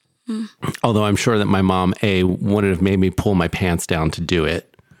 Although I'm sure that my mom, A, wouldn't have made me pull my pants down to do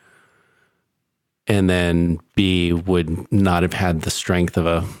it. And then B, would not have had the strength of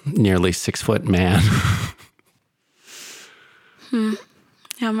a nearly 6-foot man.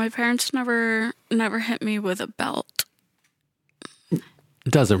 Yeah, my parents never hit me with a belt.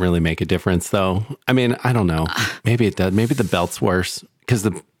 It doesn't really make a difference, though. I mean, I don't know. Maybe it does. Maybe the belt's worse. Because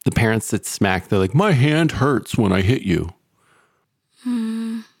the parents that smack, they're like, my hand hurts when I hit you.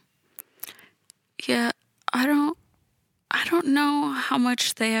 Yeah, I don't know how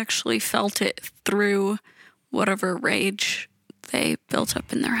much they actually felt it through whatever rage they built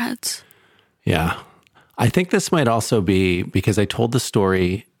up in their heads. Yeah. I think this might also be because I told the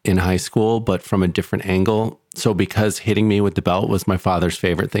story in high school, but from a different angle. So because hitting me with the belt was my father's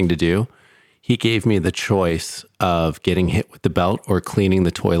favorite thing to do, he gave me the choice of getting hit with the belt or cleaning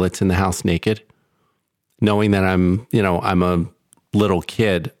the toilets in the house naked. Knowing that I'm a little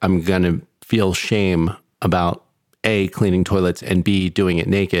kid, I'm going to feel shame about A, cleaning toilets, and B, doing it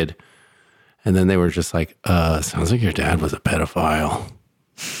naked. And then they were just like, sounds like your dad was a pedophile.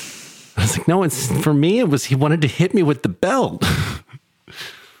 I was like, no, for me, he wanted to hit me with the belt.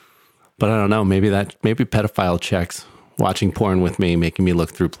 But I don't know, maybe pedophile checks, watching porn with me, making me look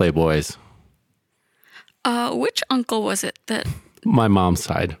through Playboys. Which uncle was it that? My mom's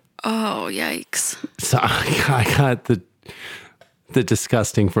side. Oh, yikes. So I got the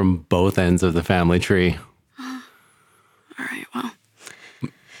disgusting from both ends of the family tree. All right, well.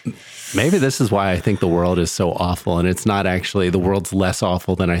 Maybe this is why I think the world is so awful, and it's not actually, the world's less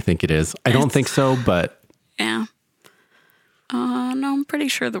awful than I think it is. I don't think so, but. Yeah. No, I'm pretty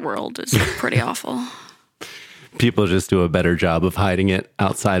sure the world is pretty awful. People just do a better job of hiding it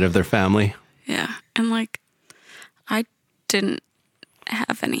outside of their family. Yeah. And I didn't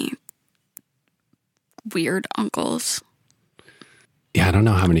have any weird uncles. Yeah, I don't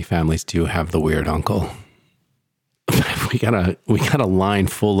know how many families do have the weird uncle. We got a line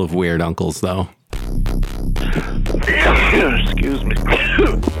full of weird uncles, though. Excuse me.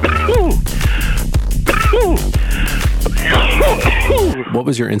 What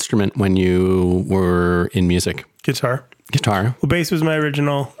was your instrument when you were in music? Guitar. Guitar. Well, bass was my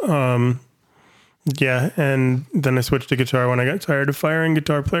original. Yeah, and then I switched to guitar when I got tired of firing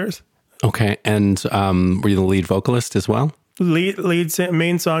guitar players. Okay, and were you the lead vocalist as well? Main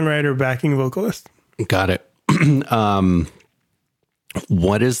songwriter, backing vocalist. Got it.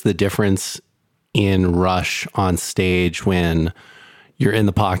 What is the difference in Rush on stage when you're in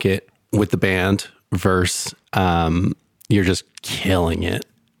the pocket with the band versus you're just killing it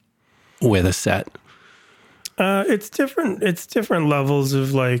with a set? It's different. It's different levels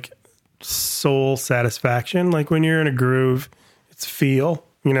of soul satisfaction. Like when you're in a groove, it's feel.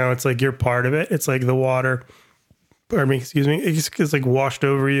 It's like you're part of it. It's like the water. It's like washed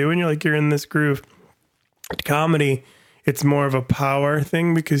over you, and you're in this groove. Comedy, it's more of a power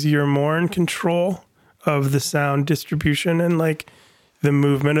thing because you're more in control of the sound distribution and the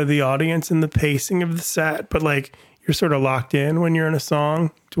movement of the audience and the pacing of the set. But you're sort of locked in when you're in a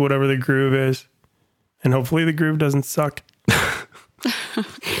song to whatever the groove is. And hopefully the groove doesn't suck.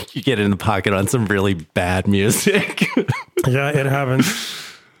 You get in the pocket on some really bad music. Yeah, it happens.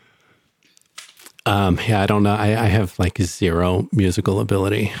 Yeah, I don't know. I have zero musical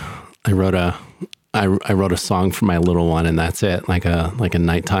ability. I wrote a song for my little one, and that's it. Like a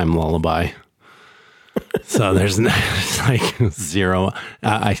nighttime lullaby. So there's zero.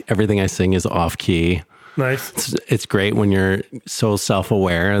 Everything I sing is off key. Nice. It's great when you're so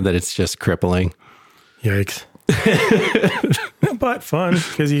self-aware that it's just crippling. Yikes. But fun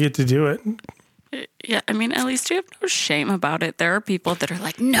because you get to do it. Yeah, I mean, at least you have no shame about it. There are people that are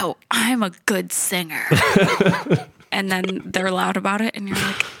like, no, I'm a good singer. And then they're loud about it, and you're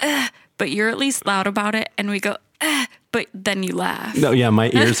like, but you're at least loud about it. And we go, but then you laugh. No, yeah,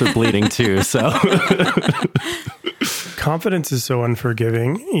 my ears are bleeding too, so. Confidence is so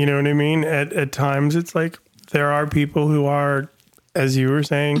unforgiving. You know what I mean? At times, it's like there are people who are, as you were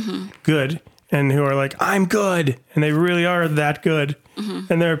saying, good, and who are like, I'm good. And they really are that good.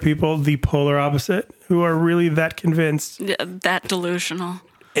 And there are people, the polar opposite, who are really that convinced. Yeah, that delusional.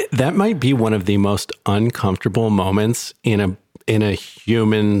 That might be one of the most uncomfortable moments in a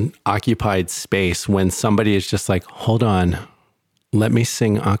human occupied space when somebody is just like, hold on, let me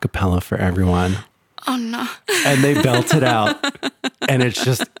sing a cappella for everyone. Oh no. And they belt it out. And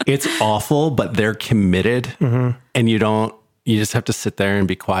it's awful, but they're committed. And you just have to sit there and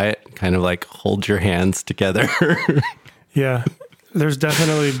be quiet, kind of like hold your hands together. Yeah. There's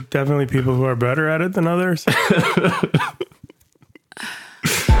definitely people who are better at it than others.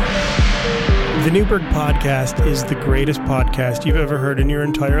 The Newberg Podcast is the greatest podcast you've ever heard in your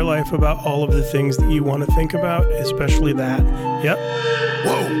entire life about all of the things that you want to think about, especially that. Yep.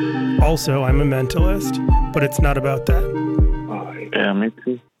 Whoa. Also, I'm a mentalist, but it's not about that. Yeah, me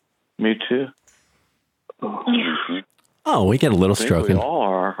too. Me too. Oh, we get a little I think stroking. We all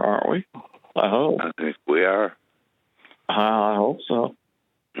are, aren't we? I hope. I think we are. I hope so.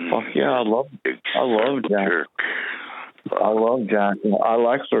 Fuck yeah, I love Jack. I love Jack. I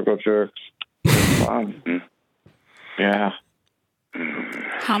like circle jerks. It's fun. Yeah.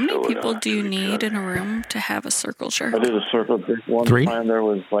 How many people do you need in a room to have a circle jerk? I did a circle jerk one 3? time. There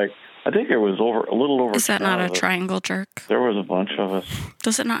was I think it was a little over. Is that not a triangle jerk? There was a bunch of us.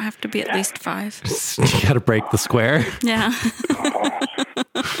 Does it not have to be at least 5? You got to break the square. Yeah.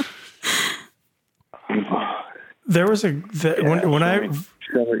 There was when I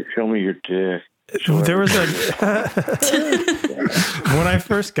show me your dick. There was when I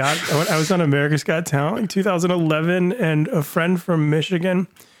was on America's Got Talent in 2011, and a friend from Michigan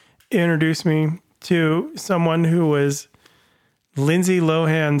introduced me to someone who was Lindsay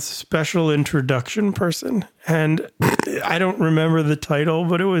Lohan's special introduction person. And I don't remember the title,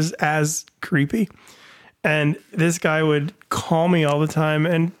 but it was as creepy. And this guy would call me all the time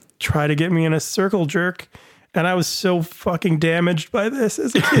and try to get me in a circle jerk. And I was so fucking damaged by this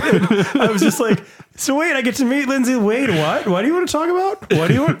as a kid. I was just like, so wait, I get to meet Lindsay. Wait, what? What do you want to talk about? What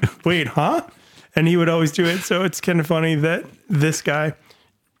do you want? Wait, huh? And he would always do it. So it's kind of funny that this guy,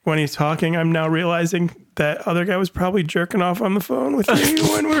 when he's talking, I'm now realizing that other guy was probably jerking off on the phone with me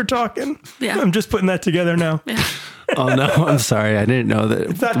when we were talking. Yeah. I'm just putting that together now. Yeah. Oh, no, I'm sorry. I didn't know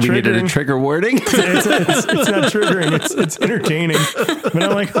that we needed a trigger wording. It's not triggering. It's entertaining. But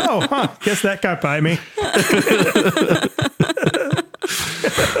I'm like, oh, huh, guess that got by me.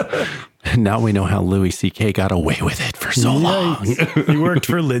 Now we know how Louis C.K. got away with it for so long. He worked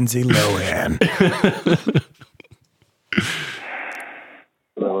for Lindsay Lohan.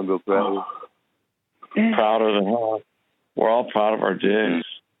 Proud of the We're all proud of our dicks.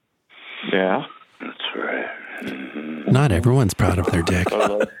 Yeah. That's right. Not everyone's proud of their dick.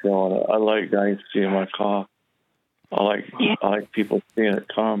 I like guys seeing my cock. I like people seeing it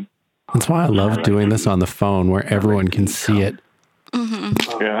come. That's why I love doing this on the phone where everyone can see it.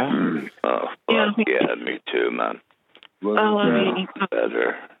 Mm-hmm. Yeah. Oh, fuck yeah, me too, man.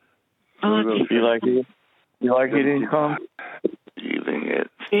 Better. You like it? You like eating cum? Eating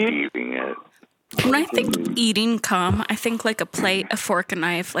it. When I think eating cum, I think like a plate, a fork, a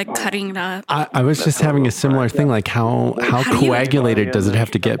knife, like cutting it up. I was just having a similar thing, like how coagulated does it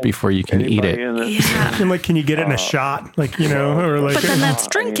have to get before you can eat it? Yeah. And like, can you get it in a shot? Like, you know, or like. But then that's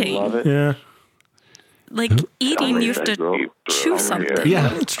drinking. Yeah. Like eating, you have to chew something.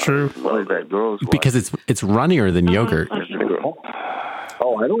 Yeah, it's true. Because it's runnier than yogurt.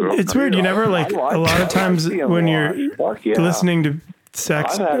 Oh, I don't know. It's weird. You never like a lot of times when you're listening to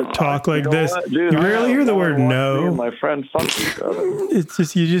sex talk like this, you rarely hear the word no. My friend fucked each other. It's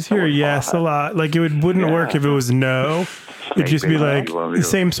just you just hear yes a lot. Like it wouldn't work if it was no. It'd just be like the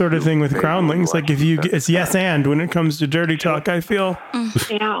same sort of thing with groundlings. Like it's yes and when it comes to dirty talk, I feel.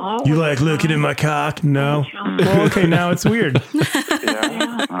 You like looking at my cock? No. Well, okay, now it's weird.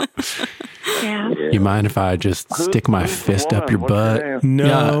 You mind if I just stick my fist up your butt?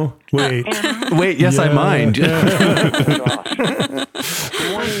 No. Yeah. Wait, yes, I mind.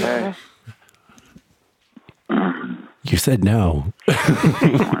 You said no.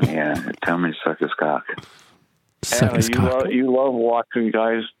 Yeah, tell me to suck his cock. Suck his cock. You love watching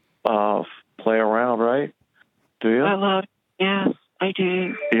guys play around, right? Do you? Yes, I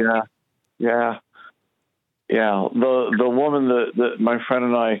do. Yeah. Yeah, the woman that my friend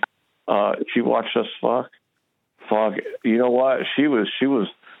and I, she watched us fuck. You know what? She was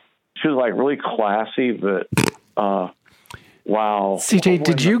like really classy, but wow. CJ,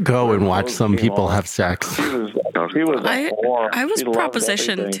 did you go and watch some people have sex? She was I was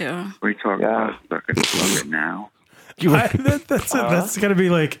propositioned to. We talk about fucking it now. That's got to be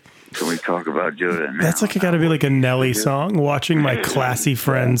like. Can we talk about doing it now? That's like got to be like a Nelly song. Watching my classy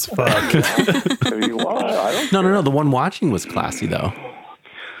friends fuck. No. The one watching was classy though.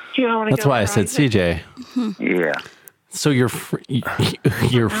 That's why I said CJ. Yeah. So your friend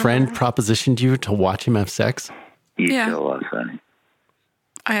propositioned you to watch him have sex? Yeah. Honey.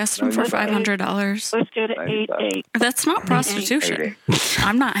 I asked him for $500. Let's do it 8. That's not prostitution.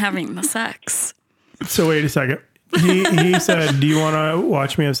 I'm not having the sex. So wait a second. He said, "Do you want to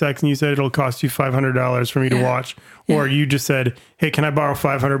watch me have sex?" And you said it'll cost you $500 for me to watch, or you just said, "Hey, can I borrow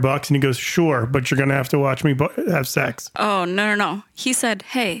 $500?" And he goes, "Sure, but you're gonna have to watch me have sex." Oh no! He said,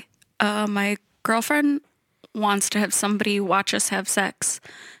 "Hey, my girlfriend wants to have somebody watch us have sex,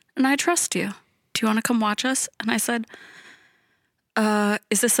 and I trust you. Do you want to come watch us?" And I said,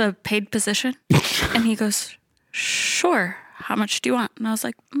 "Is this a paid position?" And he goes, "Sure. How much do you want?" And I was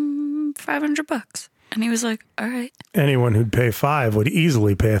like, $500. And he was like, all right. Anyone who'd pay $5 would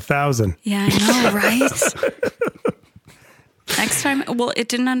easily pay $1,000. Yeah, I know, right? Next time, well, it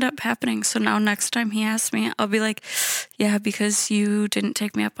didn't end up happening. So now next time he asks me, I'll be like, yeah, because you didn't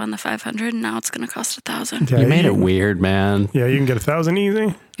take me up on the 500 and now it's going to cost $1,000. Yeah, you made it weird, man. Yeah, you can get $1,000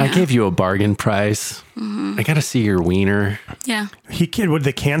 easy. I gave you a bargain price. Mm-hmm. I got to see your wiener. Yeah. Would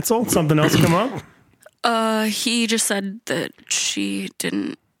they cancel? Something else come up? He just said that she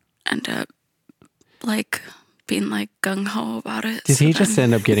didn't end up like being like gung-ho about it. Did he just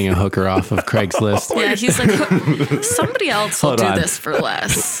end up getting a hooker off of Craigslist? Yeah, he's like, somebody else will do this for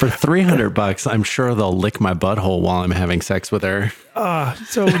less. For $300, I'm sure they'll lick my butthole while I'm having sex with her.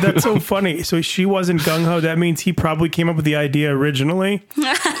 So that's so funny. So she wasn't gung-ho. That means he probably came up with the idea originally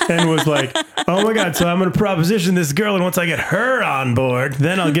and was like, oh my God, so I'm going to proposition this girl, and once I get her on board,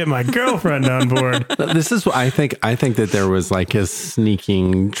 then I'll get my girlfriend on board. This is what I think that there was like a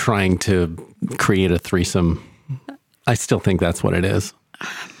sneaking trying to create a threesome. I still think that's what it is.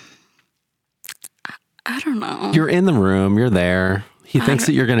 I don't know. You're in the room. You're there. He thinks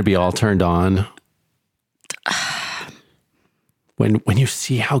that you're going to be all turned on. When you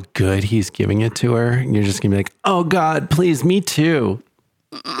see how good he's giving it to her, you're just going to be like, oh, God, please, me too.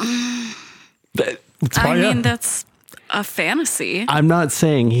 That's a fantasy. I'm not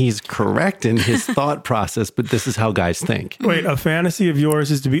saying he's correct in his thought process, but this is how guys think. Wait, a fantasy of yours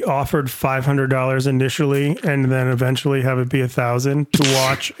is to be offered $500 initially and then eventually have it be $1,000 to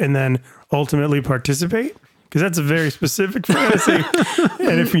watch and then ultimately participate? Because that's a very specific fantasy.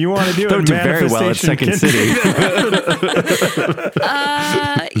 And if you want to do Don't do very well at Second City.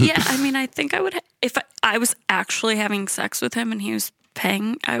 Yeah, I mean, I think I would, if I was actually having sex with him and he was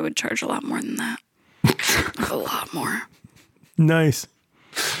paying, I would charge a lot more than that. A lot more. Nice.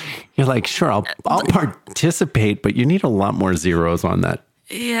 You're like, sure, I'll participate, but you need a lot more zeros on that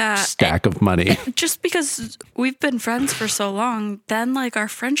stack of money. Just because we've been friends for so long, then like our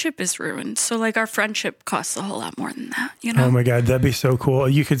friendship is ruined. So like our friendship costs a whole lot more than that, you know? Oh my God, that'd be so cool.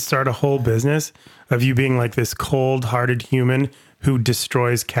 You could start a whole business of you being like this cold-hearted human who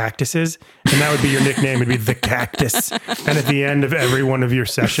destroys cactuses, and that would be your nickname. It'd be the Cactus. And at the end of every one of your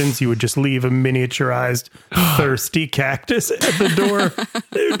sessions, you would just leave a miniaturized, thirsty cactus at the door.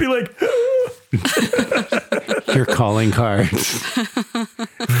 It would be like your calling cards.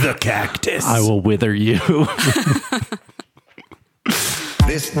 The Cactus. I will wither you.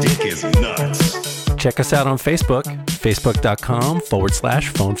 This dick is nuts. Check us out on Facebook,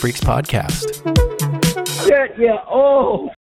 facebook.com/Phone Freaks Podcast. Yeah. Oh.